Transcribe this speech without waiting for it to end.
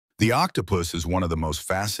The octopus is one of the most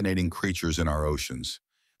fascinating creatures in our oceans,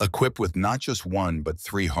 equipped with not just one but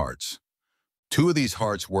three hearts. Two of these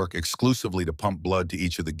hearts work exclusively to pump blood to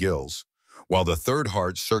each of the gills, while the third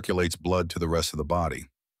heart circulates blood to the rest of the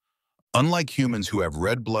body. Unlike humans who have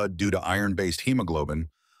red blood due to iron-based hemoglobin,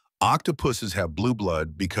 octopuses have blue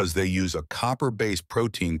blood because they use a copper-based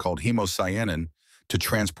protein called hemocyanin to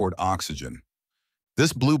transport oxygen.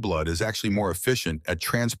 This blue blood is actually more efficient at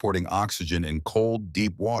transporting oxygen in cold,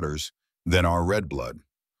 deep waters than our red blood.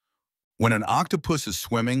 When an octopus is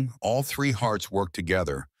swimming, all three hearts work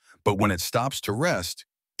together, but when it stops to rest,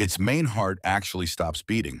 its main heart actually stops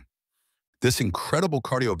beating. This incredible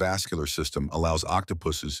cardiovascular system allows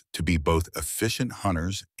octopuses to be both efficient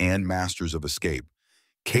hunters and masters of escape,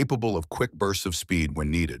 capable of quick bursts of speed when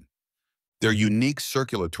needed. Their unique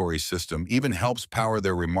circulatory system even helps power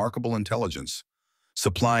their remarkable intelligence,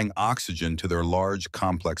 supplying oxygen to their large,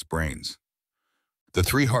 complex brains. The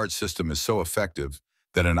three-heart system is so effective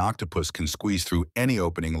that an octopus can squeeze through any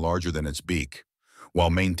opening larger than its beak, while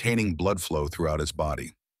maintaining blood flow throughout its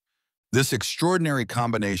body. This extraordinary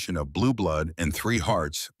combination of blue blood and three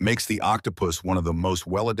hearts makes the octopus one of the most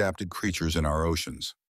well-adapted creatures in our oceans.